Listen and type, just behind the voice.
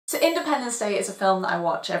So Independence Day is a film that I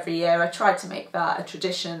watch every year. I try to make that a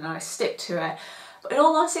tradition and I stick to it. But in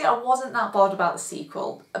all honesty, I wasn't that bothered about the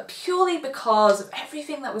sequel, purely because of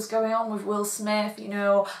everything that was going on with Will Smith. You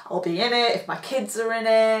know, I'll be in it if my kids are in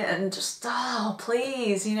it, and just, oh,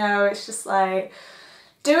 please, you know, it's just like,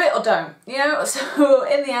 do it or don't, you know? So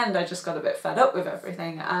in the end, I just got a bit fed up with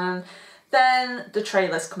everything, and then the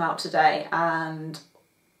trailers come out today, and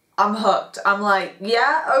I'm hooked. I'm like,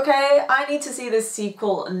 yeah, okay, I need to see this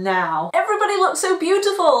sequel now. Everybody looks so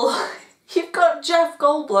beautiful. You've got Jeff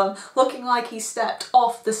Goldblum looking like he stepped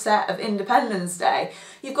off the set of Independence Day.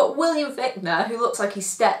 You've got William Fichtner who looks like he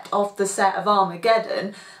stepped off the set of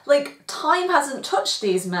Armageddon. Like, time hasn't touched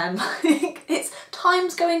these men. Like,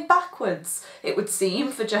 time's going backwards, it would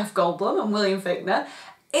seem, for Jeff Goldblum and William Fichtner.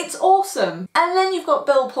 It's awesome. And then you've got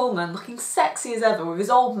Bill Pullman looking sexy as ever with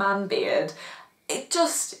his old man beard.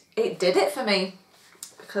 It did it for me,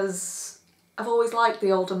 because I've always liked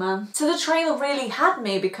the older man. So the trailer really had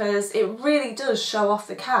me, because it really does show off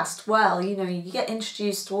the cast well. You know, you get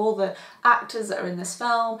introduced to all the actors that are in this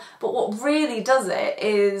film, but what really does it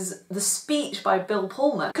is the speech by Bill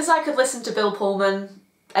Pullman. Because I could listen to Bill Pullman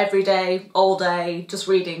every day, all day, just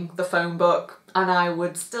reading the phone book, and I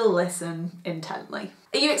would still listen intently.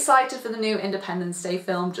 Are you excited for the new Independence Day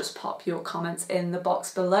film? Just pop your comments in the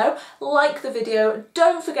box below. Like the video,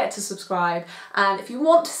 don't forget to subscribe, and if you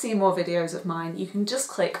want to see more videos of mine, you can just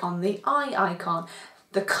click on the eye icon.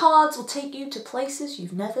 The cards will take you to places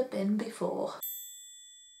you've never been before.